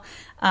well.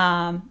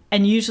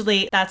 And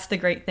usually that's the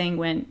great thing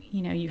when,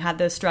 you have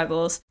those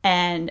struggles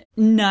and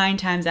 9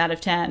 times out of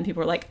 10,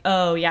 people are like,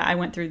 oh yeah, I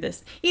went through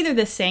this, either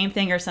the same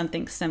thing or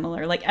something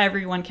similar.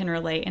 Everyone can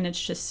relate. And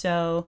it's just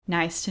so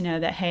nice to know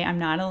that, hey, I'm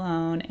not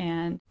alone.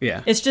 And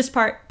it's just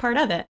part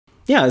of it.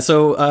 Yeah.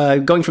 So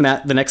going from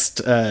that, the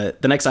next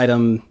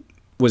item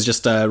was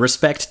just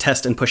respect,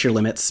 test, and push your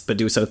limits, but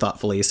do so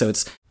thoughtfully. So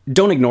it's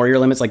don't ignore your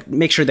limits.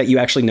 Make sure that you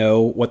actually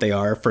know what they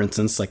are. For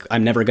instance,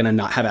 I'm never going to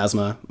not have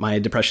asthma. My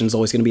depression is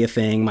always going to be a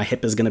thing. My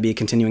hip is going to be a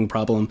continuing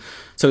problem.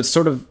 So it's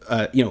sort of,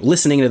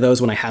 listening to those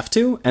when I have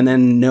to, and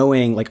then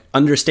knowing,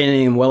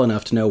 understanding them well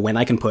enough to know when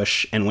I can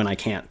push and when I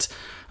can't.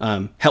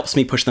 Helps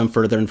me push them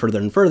further and further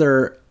and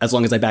further as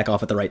long as I back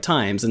off at the right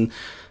times. And,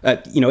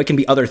 it can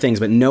be other things,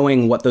 but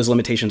knowing what those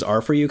limitations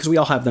are for you, because we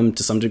all have them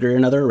to some degree or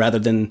another, rather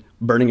than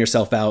burning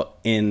yourself out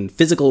in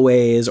physical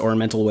ways or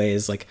mental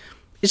ways.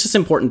 It's just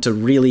important to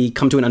really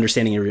come to an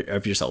understanding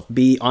of yourself.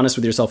 Be honest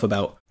with yourself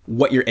about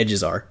what your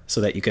edges are so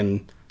that you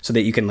can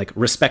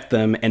respect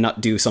them and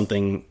not do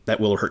something that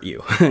will hurt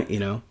you,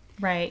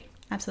 Right.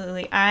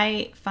 Absolutely.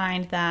 I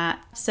find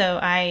that, so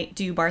I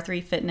do Bar 3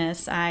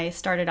 Fitness. I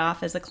started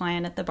off as a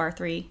client at the Bar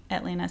 3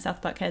 Atlanta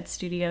South Buckhead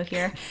studio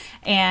here.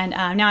 And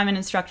now I'm an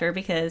instructor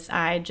because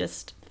I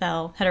just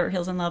fell head over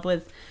heels in love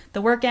with the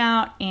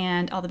workout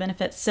and all the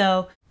benefits.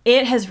 So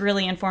it has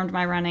really informed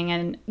my running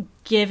and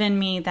given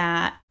me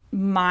that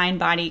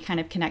mind-body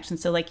kind of connection.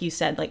 So like you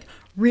said,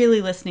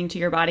 really listening to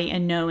your body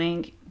and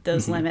knowing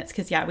those limits.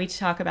 Because we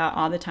talk about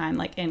all the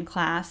time, in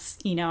class,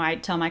 I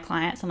tell my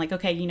clients, I'm like,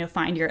 okay,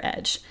 find your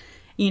edge.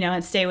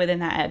 And stay within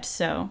that edge.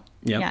 So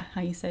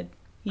how you said,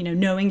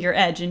 knowing your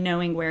edge and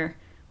knowing where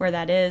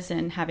that is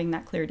and having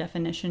that clear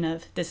definition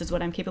of this is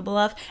what I'm capable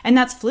of. And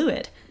that's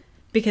fluid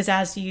because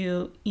as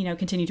you,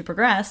 continue to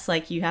progress,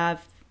 you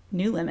have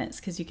new limits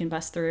because you can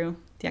bust through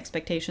the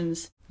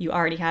expectations you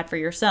already had for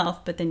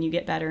yourself, but then you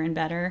get better and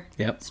better,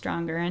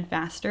 stronger and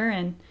faster.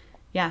 And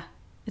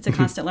it's a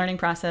constant learning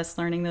process,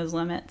 learning those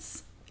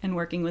limits and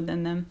working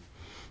within them.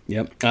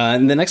 Yep.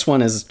 And the next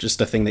one is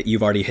just a thing that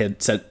you've already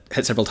hit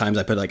several times.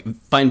 I put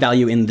find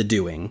value in the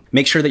doing.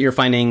 Make sure that you're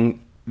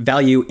finding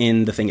value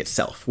in the thing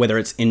itself, whether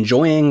it's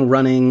enjoying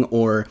running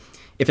or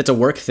if it's a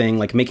work thing,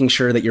 making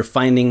sure that you're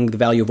finding the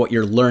value of what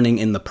you're learning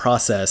in the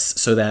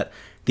process so that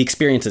the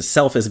experience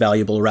itself is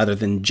valuable rather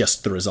than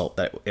just the result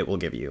that it will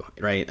give you.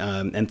 Right.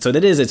 And so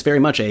it's very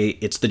much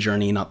it's the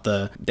journey, not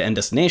the end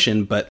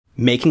destination, but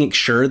making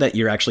sure that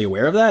you're actually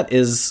aware of that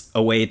is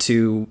a way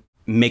to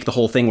make the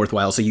whole thing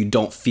worthwhile so you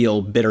don't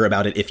feel bitter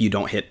about it if you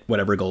don't hit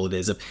whatever goal it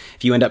is. If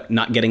you end up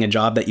not getting a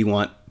job that you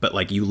want,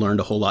 but you learned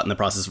a whole lot in the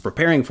process of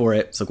preparing for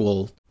it, it's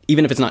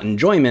even if it's not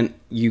enjoyment,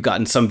 you've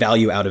gotten some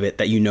value out of it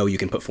that you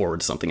can put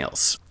forward to something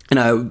else.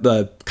 And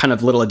the kind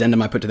of little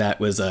addendum I put to that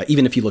was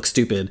even if you look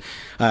stupid,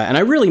 and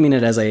I really mean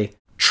it as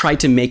try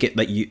to make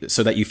it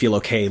so that you feel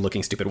okay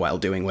looking stupid while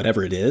doing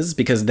whatever it is,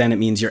 because then it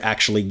means you're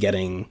actually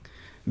getting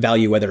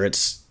value, whether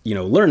it's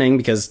learning,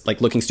 because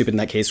looking stupid in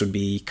that case would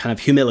be kind of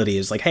humility,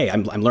 is hey,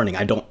 I'm learning.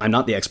 I'm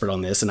not the expert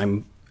on this, and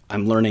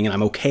I'm learning, and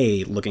I'm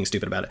okay looking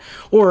stupid about it.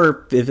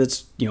 Or if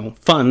it's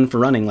fun for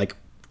running,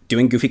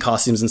 doing goofy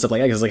costumes and stuff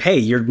like that, it's hey,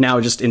 you're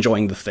now just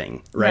enjoying the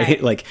thing,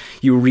 right?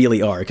 You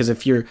really are, because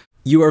if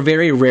you are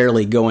very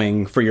rarely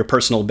going for your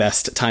personal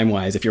best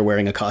time-wise if you're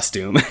wearing a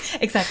costume.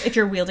 Except if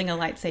you're wielding a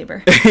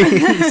lightsaber.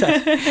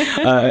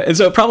 And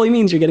so it probably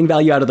means you're getting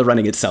value out of the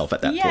running itself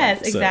at that point.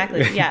 Yes,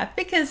 exactly. Yeah,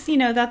 because,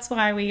 that's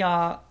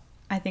why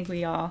I think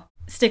we all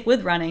stick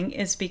with running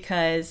is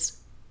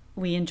because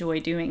we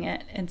enjoy doing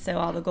it. And so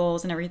all the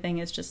goals and everything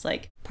is just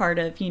part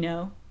of,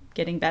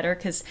 getting better,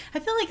 because I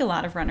feel a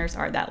lot of runners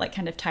are that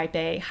kind of type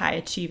A, high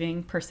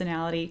achieving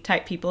personality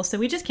type people, so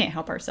we just can't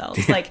help ourselves.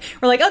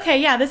 We're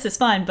okay, yeah, this is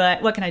fun,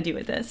 but what can I do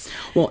with this?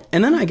 Well,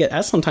 and then I get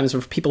asked sometimes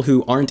for people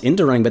who aren't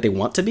into running but they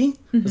want to be.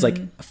 It's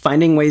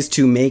finding ways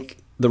to make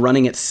the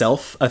running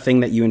itself a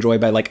thing that you enjoy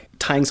by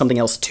tying something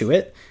else to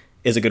it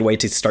is a good way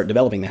to start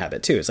developing the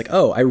habit too. It's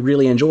I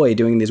really enjoy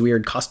doing these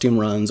weird costume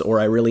runs, or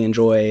I really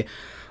enjoy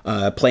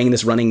playing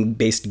this running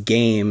based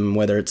game,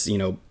 whether it's,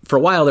 for a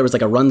while there was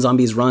a Run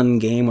Zombies Run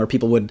game where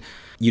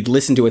you'd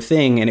listen to a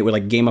thing and it would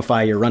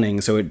gamify your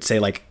running. So it would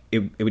say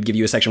it would give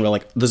you a section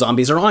where the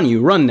zombies are on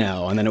you, run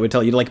now. And then it would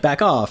tell you to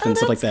back off and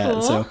stuff like that.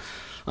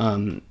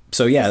 Cool.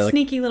 So yeah,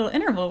 sneaky little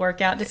interval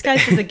workout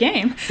disguised as a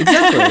game.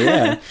 Exactly.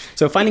 Yeah.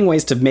 So finding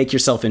ways to make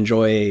yourself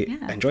enjoy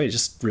it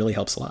just really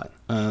helps a lot.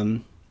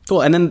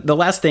 Cool. And then the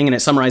last thing, and it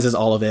summarizes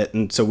all of it,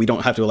 and so we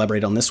don't have to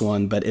elaborate on this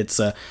one, but it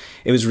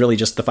was really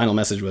just the final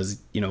message was,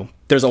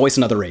 there's always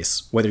another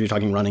race, whether you're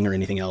talking running or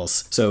anything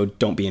else. So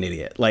don't be an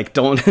idiot. Like,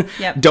 don't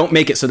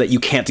make it so that you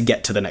can't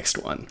get to the next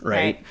one,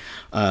 right?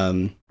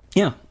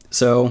 Yeah.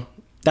 So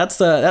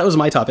that was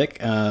my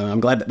topic. I'm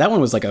glad that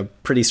one was like a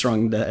pretty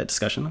strong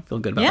discussion. I feel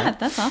good about that. Yeah,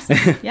 that's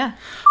awesome. Yeah.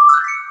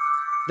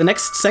 The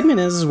next segment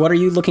is, what are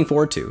you looking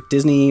forward to?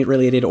 Disney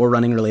related or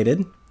running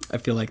related? I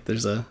feel like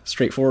there's a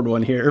straightforward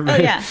one here. Oh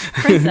yeah,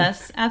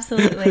 Princess,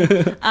 absolutely.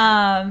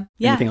 Yeah.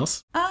 Anything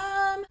else?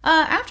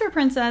 After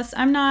Princess,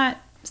 I'm not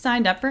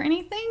signed up for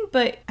anything,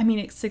 but I mean,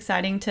 it's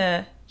exciting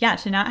to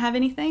not have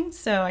anything,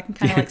 so I can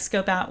kind of like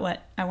scope out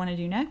what I want to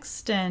do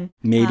next, and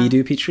maybe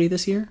do Peachtree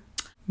this year.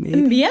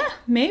 Maybe. Yeah,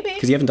 maybe.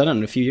 Because you haven't done it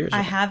in a few years.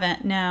 I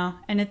haven't, no,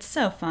 and it's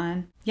so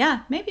fun.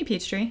 Yeah, maybe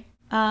Peachtree.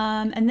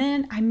 And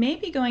then I may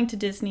be going to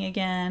Disney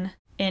again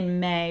in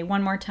May,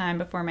 one more time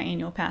before my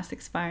annual pass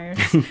expires.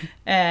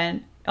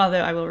 And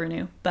although I will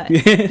renew, but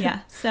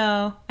yeah.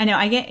 So I know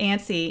I get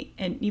antsy,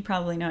 and you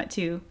probably know it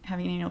too,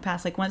 having an annual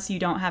pass. Like once you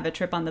don't have a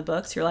trip on the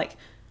books, you're like,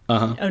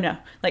 oh no,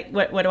 like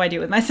what do I do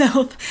with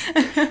myself?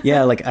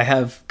 Yeah, like I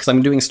have, because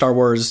I'm doing Star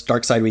Wars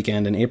Dark Side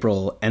weekend in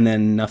April, and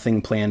then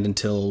nothing planned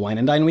until Wine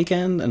and Dine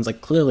weekend, and it's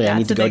like clearly I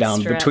need to go down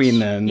stretch between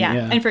then.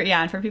 Yeah. And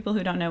for people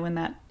who don't know when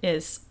that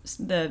is,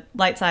 the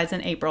Light Side's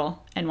in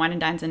April and Wine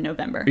and Dine's in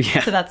November.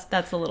 Yeah. So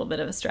that's a little bit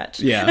of a stretch.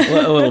 Yeah,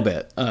 a little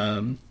bit.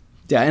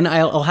 Yeah, and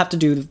I'll have to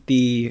do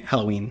the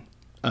Halloween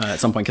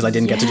at some point, because I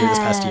didn't get to do it this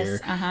past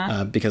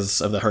year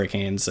because of the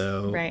hurricane.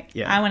 So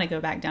yeah, I want to go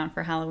back down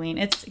for Halloween.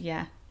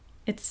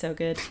 It's so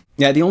good.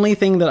 Yeah, the only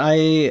thing that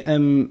I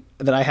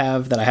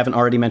haven't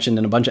already mentioned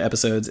in a bunch of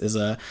episodes is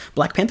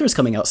Black Panther is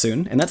coming out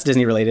soon, and that's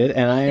Disney related,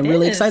 and I am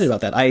really excited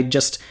about that. I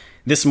just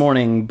this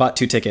morning bought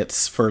 2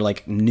 tickets for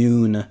like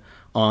noon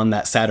on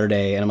that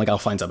Saturday, and I'm like, I'll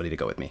find somebody to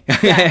go with me.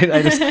 Yeah.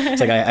 It's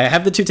like I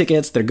have the 2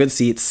 tickets. They're good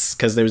seats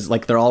because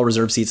they're all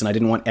reserved seats, and I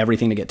didn't want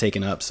everything to get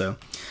taken up. So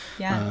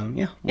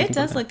it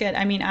does look good.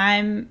 I mean,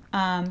 I'm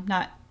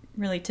not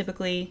really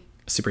typically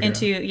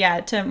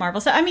superhero. to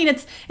Marvel. So I mean,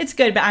 it's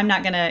good, but I'm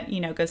not gonna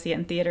go see it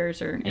in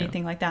theaters or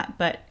anything like that.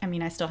 But I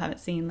mean, I still haven't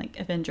seen like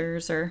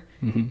Avengers or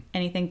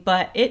anything.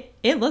 But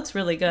it looks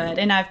really good,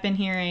 and I've been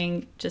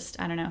hearing just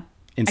I don't know.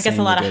 I guess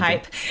a lot of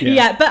hype.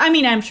 Yeah, but I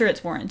mean, I'm sure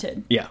it's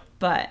warranted. Yeah,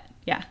 but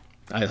yeah.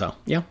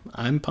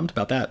 I'm pumped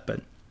about that.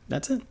 But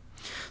that's it.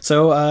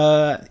 So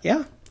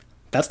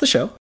that's the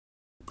show.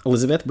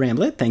 Elizabeth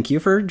Bramblett, thank you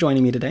for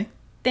joining me today.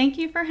 Thank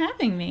you for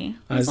having me.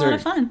 It was a lot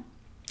of fun.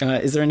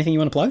 Is there anything you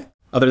want to plug?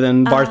 Other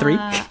than Bar 3?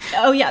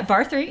 Oh, yeah,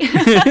 Bar 3.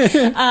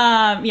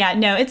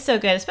 No, it's so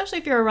good, especially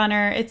if you're a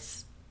runner.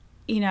 It's,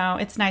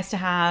 it's nice to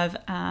have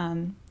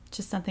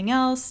just something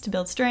else to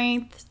build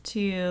strength,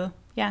 So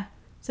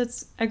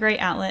it's a great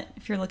outlet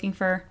if you're looking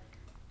for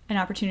an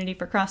opportunity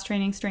for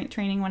cross-training, strength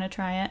training, want to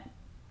try it.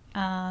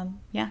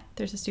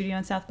 There's a studio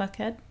in South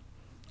Buckhead.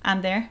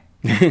 I'm there.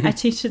 I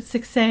teach at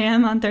 6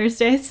 a.m. on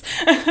Thursdays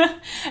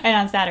and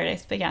on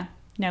Saturdays. But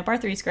Bar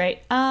 3 is great.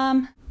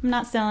 I'm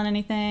not selling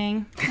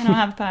anything. I don't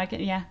have a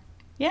podcast. Yeah.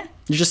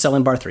 You're just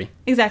selling Bar 3.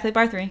 Exactly,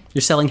 Bar 3.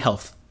 You're selling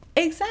health.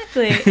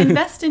 Exactly.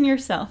 Invest in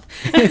yourself.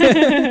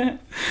 Cool.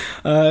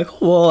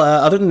 Well,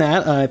 other than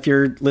that, if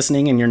you're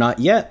listening and you're not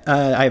yet,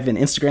 I have an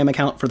Instagram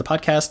account for the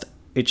podcast,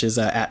 which is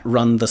at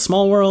Run the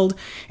Small World,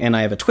 and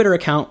I have a Twitter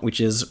account, which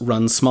is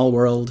Run Small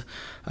World.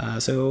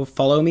 So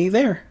follow me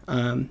there.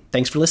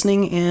 Thanks for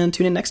listening, and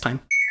tune in next time.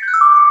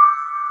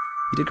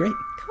 You did great.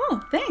 Cool.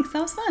 Thanks.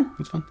 That was fun. It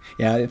was fun.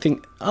 Yeah, I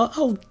think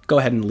I'll go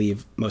ahead and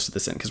leave most of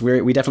this in because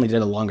we definitely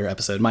did a longer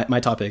episode. My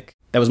topic,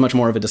 that was much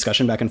more of a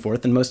discussion back and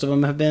forth than most of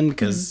them have been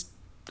because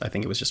I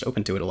think it was just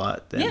open to it a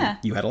lot. And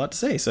you had a lot to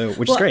say,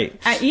 which is great.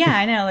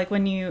 I know. Like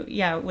when you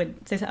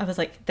would say something, I was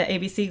like, the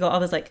ABC goal, I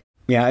was like,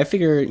 yeah, I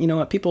figure, you know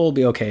what, people will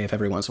be okay if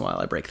every once in a while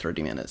I break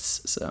 30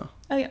 minutes, so.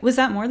 Oh, yeah. Was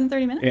that more than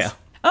 30 minutes? Yeah.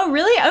 Oh,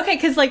 really? Okay,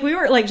 because like we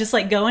were like just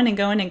like going and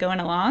going and going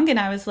along, and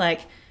I was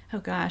like, oh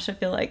gosh, I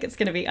feel like it's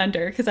going to be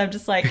under because I'm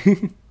just like,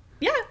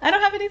 yeah, I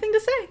don't have anything to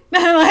say.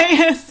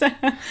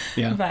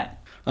 Yeah. But.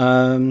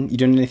 You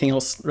doing anything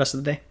else the rest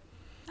of the day?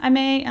 I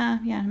may,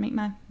 make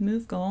my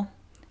move goal.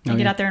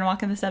 Get out there and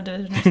walk in the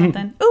subdivision or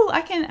something. Ooh,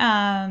 I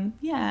can,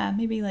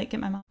 maybe like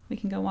get my mom. We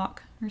can go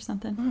walk or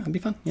something. Oh, that'd be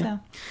fun. Yeah.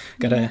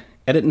 Gotta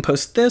edit and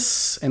post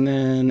this, and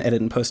then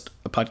edit and post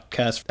a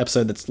podcast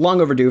episode that's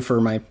long overdue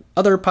for my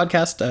other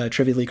podcast,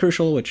 Trivially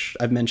Crucial, which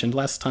I've mentioned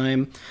last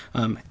time.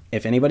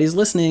 If anybody's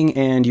listening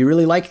and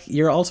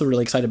you're also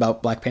really excited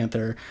about Black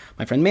Panther,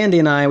 my friend Mandy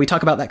and we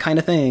talk about that kind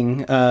of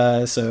thing.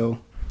 So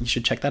you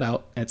should check that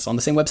out. It's on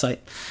the same website.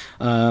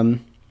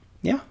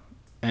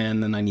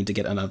 And then I need to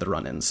get another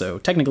run in. So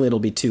technically it'll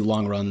be 2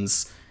 long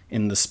runs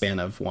in the span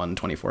of one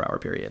 24-hour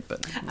period.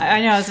 But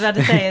I know, I was about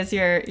to say, is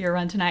your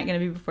run tonight going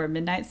to be before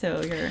midnight?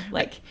 So you're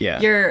like,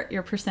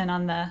 your percent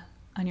on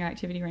your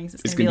activity rings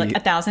is going to be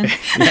like 1,000.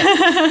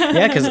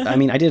 Yeah, because I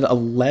mean, I did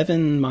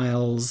 11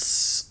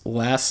 miles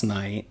last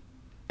night,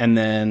 and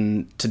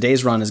then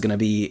today's run is going to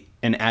be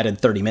an added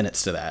 30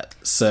 minutes to that.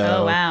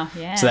 So, oh wow,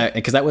 yeah. So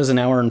because that was an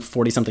hour and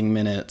 40 something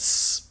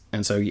minutes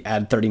And so you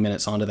add 30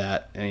 minutes onto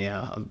that, and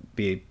I'll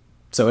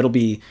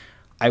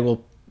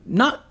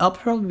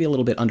probably be a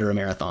little bit under a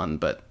marathon,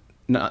 but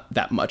not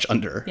that much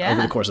under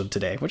over the course of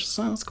today, which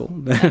sounds cool.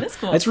 That is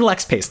cool. It's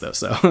relaxed pace though,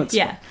 so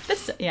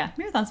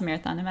marathon's a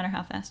marathon, no matter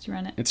how fast you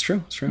run it. It's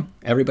true.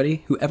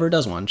 Everybody who ever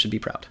does one should be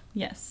proud.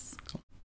 Yes. Cool.